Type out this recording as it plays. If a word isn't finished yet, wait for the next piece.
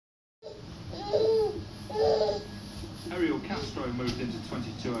Ariel Castro moved into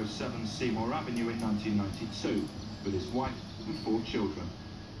 2207 Seymour Avenue in 1992 with his wife and 4 children.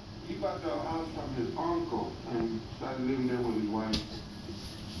 He bought the house from his uncle and started living there with his wife.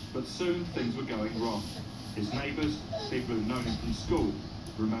 But soon things were going wrong. His neighbours, people who'd known him from school,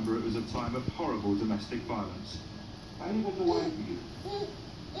 remember it was a time of horrible domestic violence. He was a wife beater.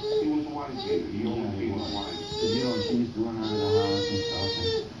 He was a wife beater. He always beat his wife. You know, she used to run out of the house and stuff.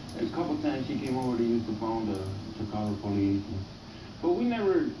 And a couple times she came over, they used to phone the Chicago police. But we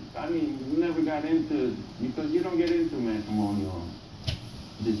never got into, because you don't get into matrimonial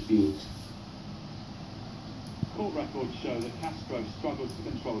disputes. Court records show that Castro struggles to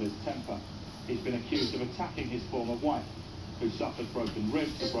control his temper. He's been accused of attacking his former wife, who suffered broken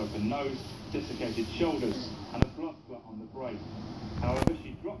ribs, a broken nose, desiccated shoulders, and a blood clot on the brain. However,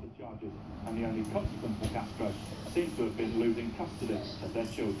 she dropped the charges, and the only consequence for Castro seems to have been losing custody of their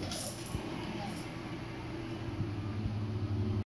children.